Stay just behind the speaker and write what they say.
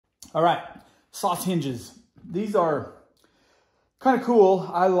All right, Soss Hinges. These are kind of cool.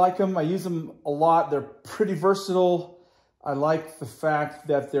 I like them. I use them a lot. They're pretty versatile. I like the fact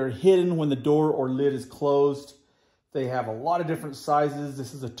that they're hidden when the door or lid is closed. They have a lot of different sizes.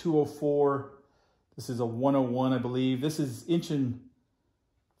 This is a 204. This is a 101, I believe. This is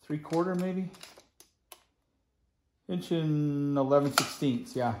 1.75 maybe?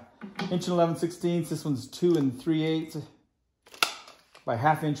 1.11/16, yeah. 1.11/16. This one's 2 3/8 by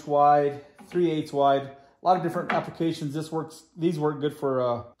 1/2 inch wide, 3/8 wide. A lot of different applications. These work good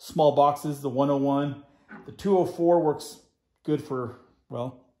for small boxes, the 101. The 204 works good for,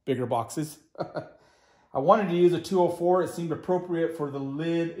 well, bigger boxes. I wanted to use a 204. It seemed appropriate for the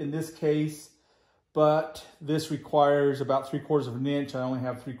lid in this case, but this requires about 3/4 of an inch. I only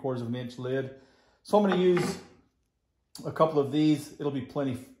have 3/4 of an inch lid. So I'm going to use a couple of these. It'll be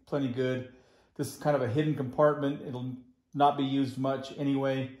plenty good. This is kind of a hidden compartment. It'll not be used much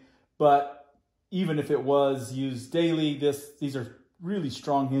anyway, but even if it was used daily, these are really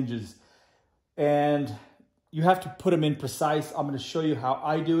strong hinges. And you have to put them in precise. I'm going to show you how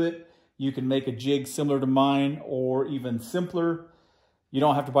I do it. You can make a jig similar to mine or even simpler. You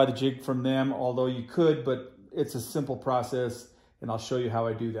don't have to buy the jig from them, although you could, but it's a simple process, and I'll show you how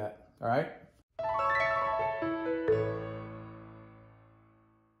I do that. All right?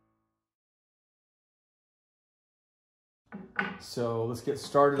 So let's get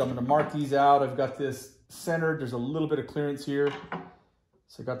started. I'm going to mark these out. I've got this centered. There's a little bit of clearance here.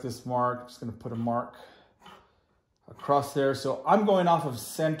 So I got this marked. I'm just going to put a mark across there. So I'm going off of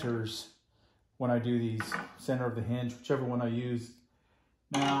centers when I do these, center of the hinge, whichever one I use.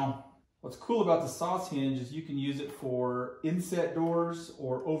 Now, what's cool about the Soss hinge is you can use it for inset doors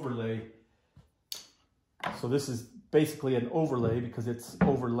or overlay. So this is basically an overlay because it's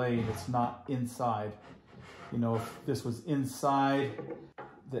overlaid, it's not inside. You know, if this was inside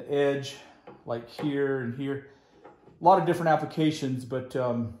the edge, like here and here, a lot of different applications, but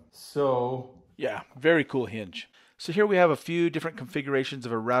yeah, very cool hinge. So here we have a few different configurations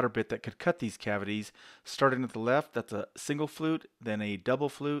of a router bit that could cut these cavities. Starting at the left, that's a single flute, then a double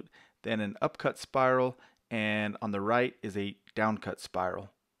flute, then an upcut spiral, and on the right is a downcut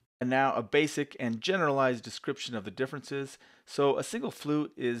spiral. And now a basic and generalized description of the differences. So a single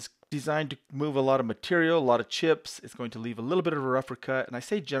flute is designed to move a lot of material, a lot of chips. It's going to leave a little bit of a rougher cut. And I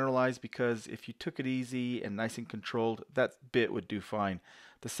say generalized because if you took it easy and nice and controlled, that bit would do fine.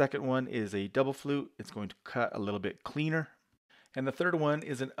 The second one is a double flute. It's going to cut a little bit cleaner. And the third one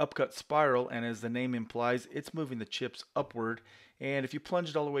is an upcut spiral, and as the name implies, it's moving the chips upward. And if you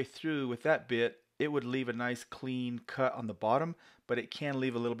plunged all the way through with that bit, it would leave a nice clean cut on the bottom, but it can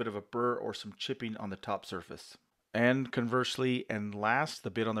leave a little bit of a burr or some chipping on the top surface. And conversely, and last,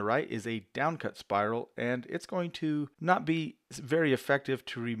 the bit on the right is a downcut spiral, and it's going to not be very effective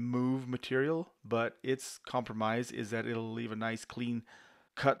to remove material, but its compromise is that it'll leave a nice clean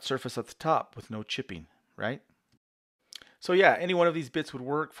cut surface at the top with no chipping, right? So yeah, any one of these bits would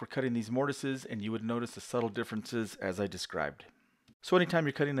work for cutting these mortises, and you would notice the subtle differences as I described. So anytime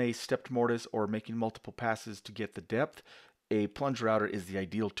you're cutting a stepped mortise or making multiple passes to get the depth, a plunge router is the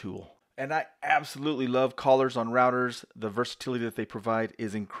ideal tool. And I absolutely love collars on routers. The versatility that they provide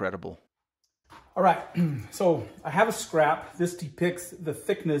is incredible. All right, so I have a scrap. This depicts the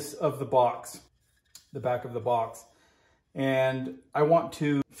thickness of the box, the back of the box. And I want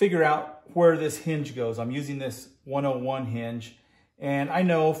to figure out where this hinge goes. I'm using this 101 hinge. And I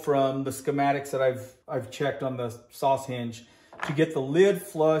know from the schematics that I've checked on the Soss hinge, to get the lid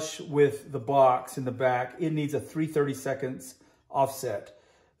flush with the box in the back, it needs a 3/32 offset.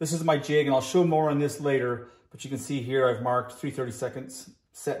 This is my jig, and I'll show more on this later, but you can see here I've marked 3/32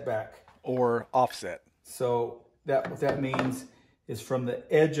 setback. Or offset. So what that means is from the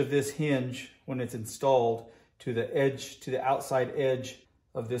edge of this hinge when it's installed to the outside edge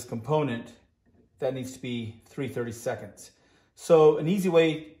of this component, that needs to be 3/32. So an easy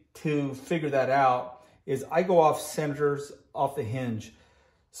way to figure that out is I go off centers off the hinge.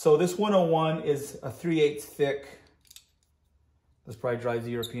 So this 101 is a 3/8 thick. This probably drives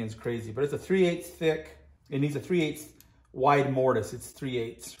the Europeans crazy, but it's a 3/8 thick. It needs a 3/8 wide mortise. It's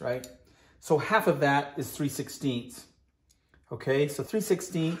 3/8, right? So half of that is 3/16. Okay, so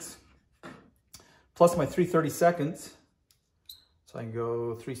 3/16 plus my 3/32. So I can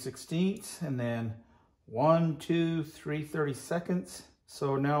go 3/16 and then 1, 2, 3/32.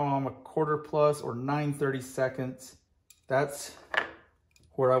 So now I'm a quarter plus or 9/32. That's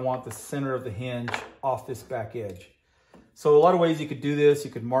where I want the center of the hinge off this back edge. So a lot of ways you could do this.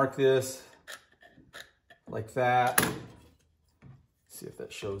 You could mark this like that. See if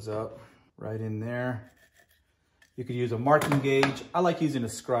that shows up right in there. You could use a marking gauge. I like using a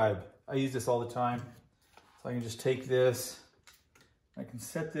scribe. I use this all the time. So I can just take this. I can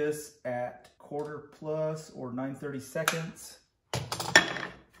set this at 1/4 plus or 9/32.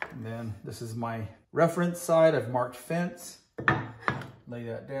 And then this is my reference side. I've marked fence. Lay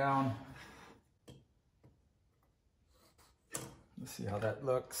that down. Let's see how that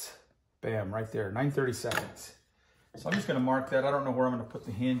looks. Bam, right there, 9/32. So I'm just gonna mark that. I don't know where I'm gonna put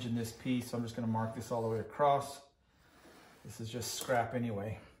the hinge in this piece, so I'm just gonna mark this all the way across. This is just scrap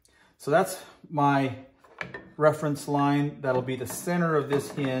anyway. So that's my reference line. That'll be the center of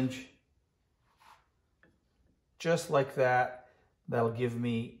this hinge. Just like that. That'll give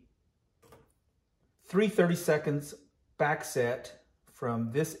me 3/32 back set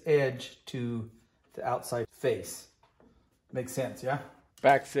from this edge to the outside face. Makes sense, yeah?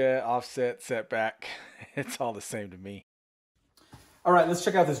 Back set, offset, setback. It's all the same to me. All right, let's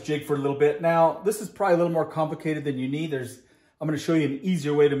check out this jig for a little bit. Now, this is probably a little more complicated than you need. I'm gonna show you an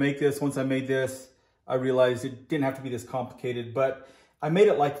easier way to make this. Once I made this, I realized it didn't have to be this complicated, but I made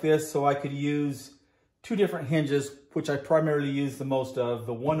it like this so I could use 2 different hinges, which I primarily use the most of,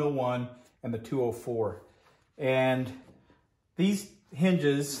 the 101 and the 204. And these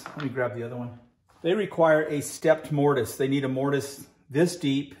hinges, let me grab the other one. They require a stepped mortise. They need a mortise this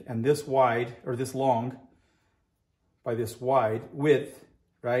deep and this wide, or this long by this wide width,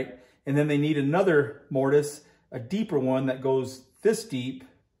 right? And then they need another mortise, a deeper one that goes this deep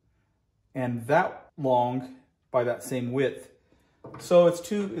and that long by that same width. So it's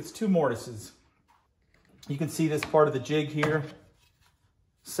two mortises. You can see this part of the jig here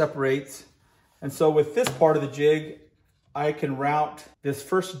separates. And so with this part of the jig, I can route this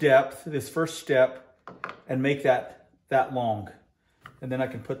first depth, this first step, and make that long. And then I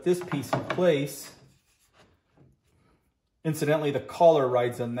can put this piece in place. Incidentally, the collar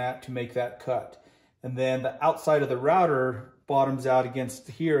rides on that to make that cut. And then the outside of the router bottoms out against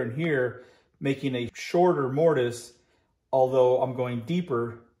here and here, making a shorter mortise, although I'm going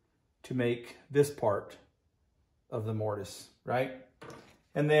deeper to make this part of the mortise, right?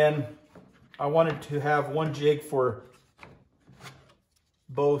 And then I wanted to have one jig for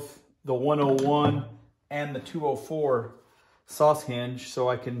both the 101 and the 204 Soss hinge, so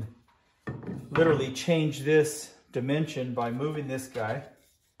I can literally change this dimension by moving this guy.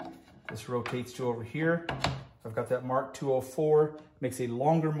 This rotates to over here. I've got that marked 204, makes a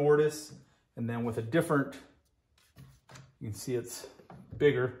longer mortise, and then with a different, you can see it's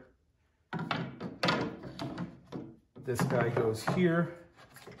bigger. This guy goes here,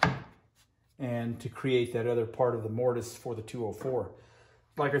 and to create that other part of the mortise for the 204.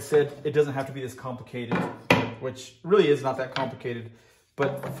 Like I said, it doesn't have to be this complicated, which really is not that complicated,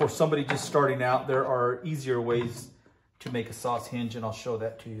 but for somebody just starting out, there are easier ways to make a Soss hinge, and I'll show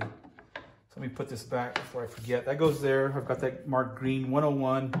that to you. So let me put this back before I forget. That goes there. I've got that marked green,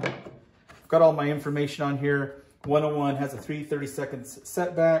 101. I've got all my information on here. 101 has a 3/32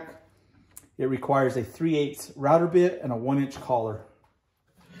 setback. It requires a 3/8 router bit and a 1-inch collar.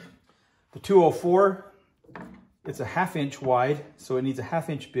 The 204, it's a 1/2 inch wide, so it needs a 1/2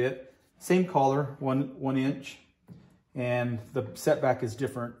 inch bit. Same collar, one inch, and the setback is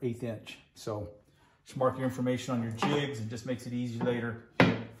different, 1/8 inch. So just mark your information on your jigs, and just makes it easy later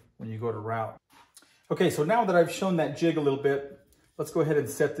when you go to route. Okay, so now that I've shown that jig a little bit, let's go ahead and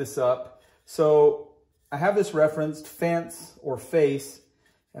set this up. So I have this referenced fence or face,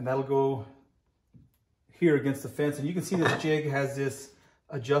 and that'll go here against the fence. And you can see this jig has this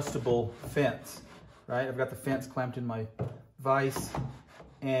adjustable fence, right? I've got the fence clamped in my vise,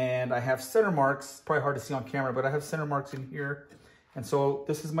 and I have center marks. It's probably hard to see on camera, but I have center marks in here. And so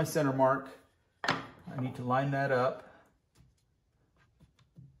this is my center mark. I need to line that up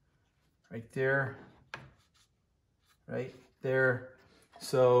right there, right there.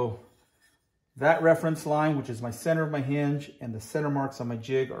 So that reference line, which is my center of my hinge, and the center marks on my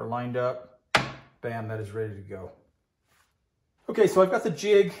jig are lined up. Bam, that is ready to go. Okay, so I've got the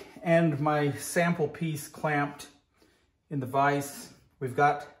jig and my sample piece clamped in the vise. We've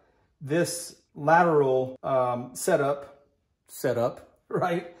got this lateral setup,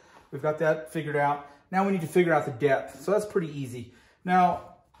 right? We've got that figured out. Now we need to figure out the depth. So that's pretty easy.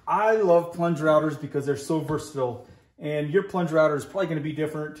 Now, I love plunge routers because they're so versatile, and your plunge router is probably going to be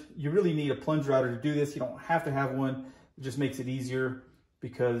different. You really need a plunge router to do this. You don't have to have one. It just makes it easier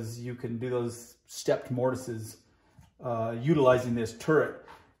because you can do those stepped mortises utilizing this turret.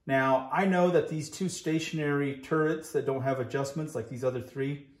 Now, I know that these two stationary turrets that don't have adjustments like these other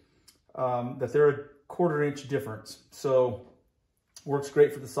three, that they're a 1/4 inch difference. So works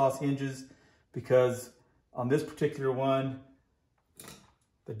great for the Soss hinges because on this particular one,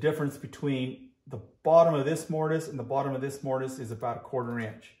 the difference between the bottom of this mortise and the bottom of this mortise is about 1/4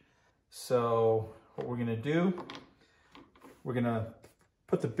 inch. So what we're gonna do, we're gonna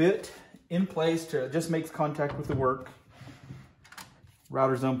put the bit in place to just makes contact with the work.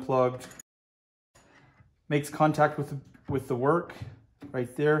 Router's unplugged. Makes contact with the work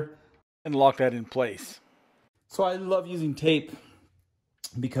right there, and lock that in place. So I love using tape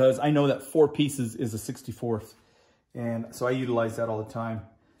because I know that 4 pieces is a 64th. And so I utilize that all the time.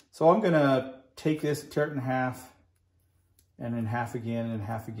 So I'm gonna take this, tear it in half, and in half again, and in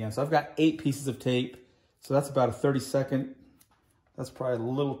half again. So I've got 8 pieces of tape. So that's about a 32nd. That's probably a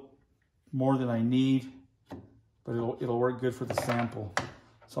little more than I need, but it'll work good for the sample.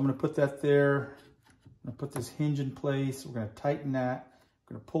 So I'm gonna put that there. I'm gonna put this hinge in place. We're gonna tighten that.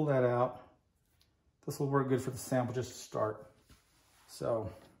 I'm gonna pull that out. This will work good for the sample just to start.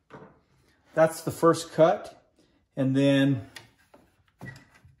 So that's the first cut. And then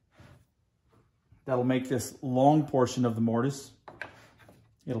that'll make this long portion of the mortise.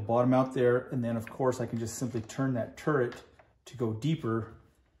 It'll bottom out there. And then of course I can just simply turn that turret to go deeper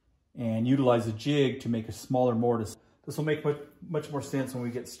and utilize a jig to make a smaller mortise. This will make much more sense when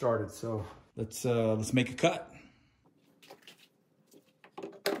we get started. So let's make a cut.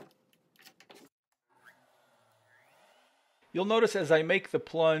 You'll notice as I make the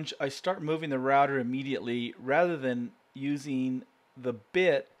plunge, I start moving the router immediately rather than using the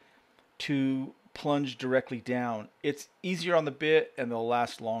bit to plunge directly down. It's easier on the bit and they'll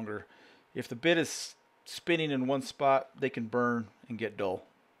last longer. If the bit is spinning in one spot, they can burn and get dull.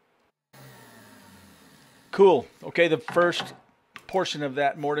 Cool. Okay, the first portion of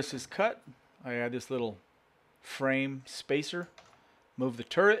that mortise is cut. I add this little frame spacer, move the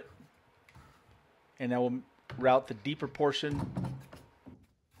turret, and that will route the deeper portion.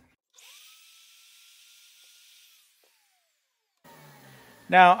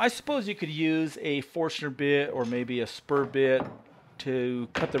 Now, I suppose you could use a Forstner bit or maybe a spur bit to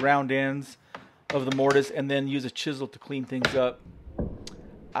cut the round ends of the mortise and then use a chisel to clean things up.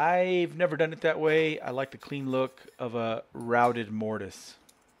 I've never done it that way. I like the clean look of a routed mortise.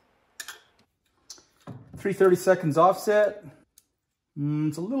 3/32 offset.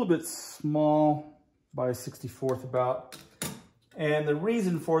 It's a little bit small by a 64th about. And the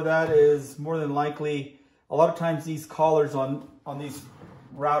reason for that is more than likely, a lot of times these collars on these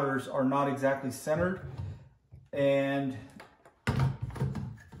routers are not exactly centered. And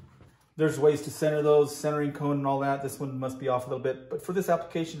there's ways to center those, centering cone and all that. This one must be off a little bit, but for this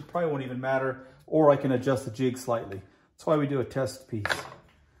application, it probably won't even matter, or I can adjust the jig slightly. That's why we do a test piece.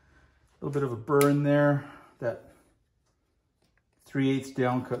 A little bit of a burr in there. That 3/8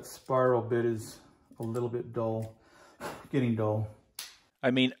 downcut spiral bit is a little bit dull, getting dull.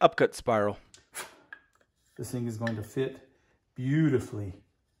 I mean upcut spiral. This thing is going to fit beautifully.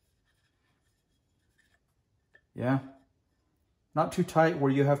 Yeah. Not too tight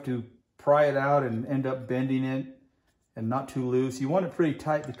where you have to pry it out and end up bending it, and not too loose. You want it pretty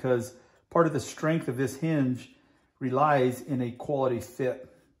tight because part of the strength of this hinge relies in a quality fit.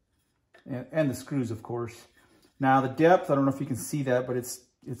 And the screws, of course. Now the depth, I don't know if you can see that, but it's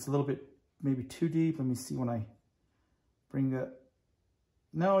a little bit maybe too deep. Let me see when I bring that.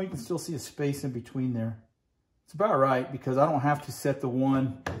 No, you can still see a space in between there. It's about right because I don't have to set the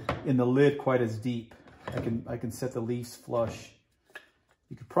one in the lid quite as deep. I can set the leaves flush.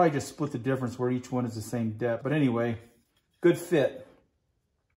 You could probably just split the difference where each one is the same depth. But anyway, good fit.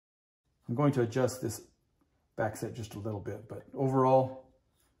 I'm going to adjust this back set just a little bit, but overall,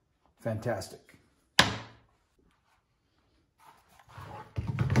 fantastic.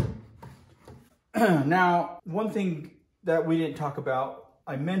 Now, one thing that we didn't talk about,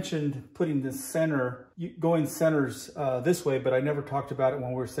 I mentioned putting this center, going centers this way, but I never talked about it when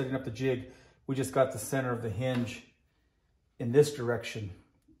we were setting up the jig. We just got the center of the hinge in this direction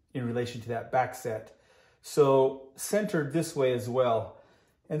in relation to that back set. So centered this way as well.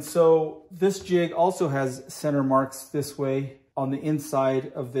 And so this jig also has center marks this way on the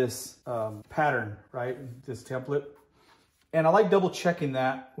inside of this pattern, right? This template. And I like double checking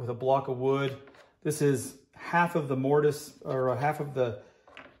that with a block of wood. This is half of the mortise, or half of the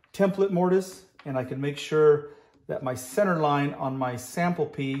template mortise, and I can make sure that my center line on my sample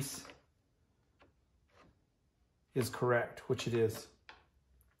piece is correct, which it is.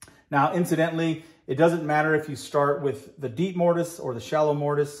 Now, incidentally, it doesn't matter if you start with the deep mortise or the shallow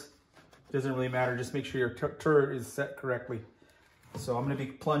mortise. It doesn't really matter. Just make sure your turret is set correctly. So I'm going to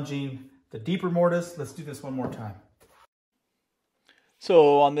be plunging the deeper mortise. Let's do this one more time.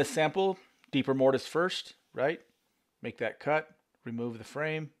 So on this sample, deeper mortise first, right? Make that cut, remove the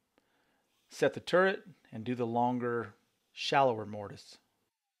frame, set the turret, and do the longer, shallower mortise.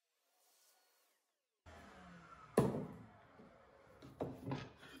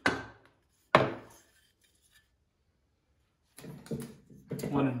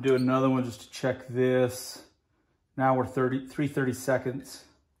 Wanted to do another one just to check this. Now we're 3:30 seconds.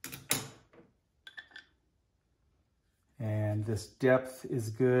 And this depth is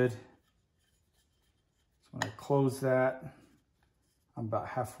good. So when I close that, I'm about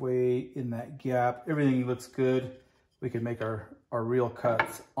halfway in that gap. Everything looks good. We can make our real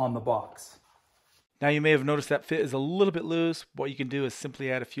cuts on the box. Now you may have noticed that fit is a little bit loose. What you can do is simply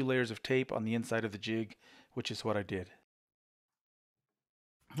add a few layers of tape on the inside of the jig, which is what I did.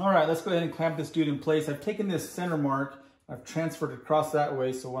 All right, let's go ahead and clamp this dude in place. I've taken this center mark, I've transferred it across that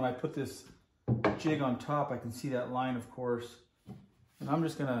way, so when I put this jig on top, I can see that line, of course. And I'm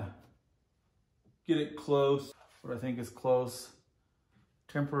just gonna get it close, what I think is close.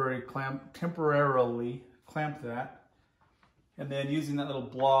 Temporarily clamp that. And then using that little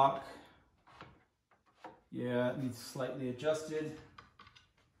block, yeah, it needs slightly adjusted.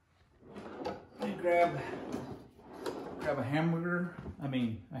 Let me grab a hammer,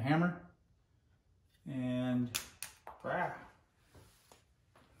 and right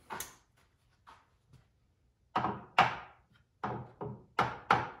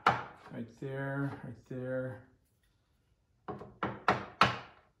there, right there.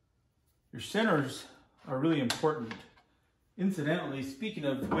 Your centers are really important. Incidentally, speaking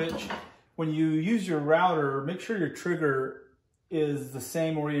of which, when you use your router, make sure your trigger is the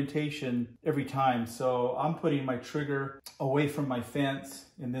same orientation every time. So I'm putting my trigger away from my fence.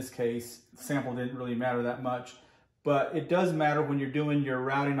 In this case, the sample didn't really matter that much, but it does matter when you're doing your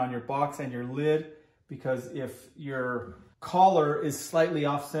routing on your box and your lid, because if your collar is slightly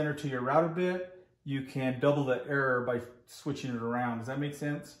off center to your router bit, you can double the error by switching it around. Does that make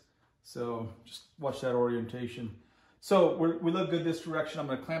sense? So just watch that orientation. So we look good this direction. I'm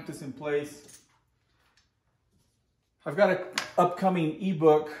gonna clamp this in place. I've got an upcoming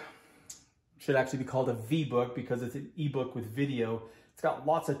ebook, should actually be called a V-book because it's an ebook with video. It's got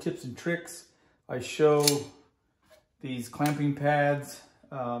lots of tips and tricks. I show these clamping pads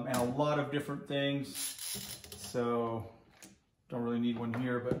and a lot of different things. So don't really need one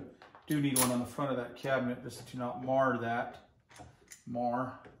here, but do need one on the front of that cabinet just to not mar that.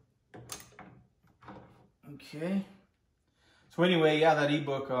 Okay. So anyway, yeah, that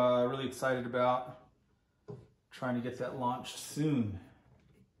ebook, really excited about. Trying to get that launched soon.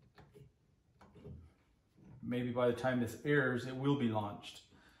 Maybe by the time this airs, it will be launched.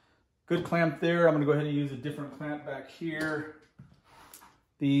 Good clamp there. I'm gonna go ahead and use a different clamp back here.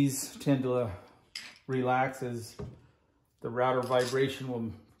 These tend to relax as the router vibration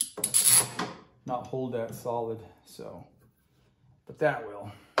will not hold that solid, so, but that will.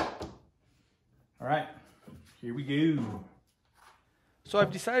 All right, here we go. So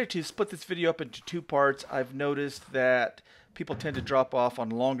I've decided to split this video up into two parts. I've noticed that people tend to drop off on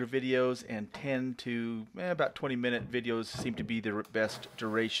longer videos, and 10 to about 20-minute videos seem to be the best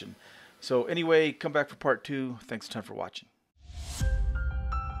duration. So anyway, come back for part 2. Thanks a ton for watching.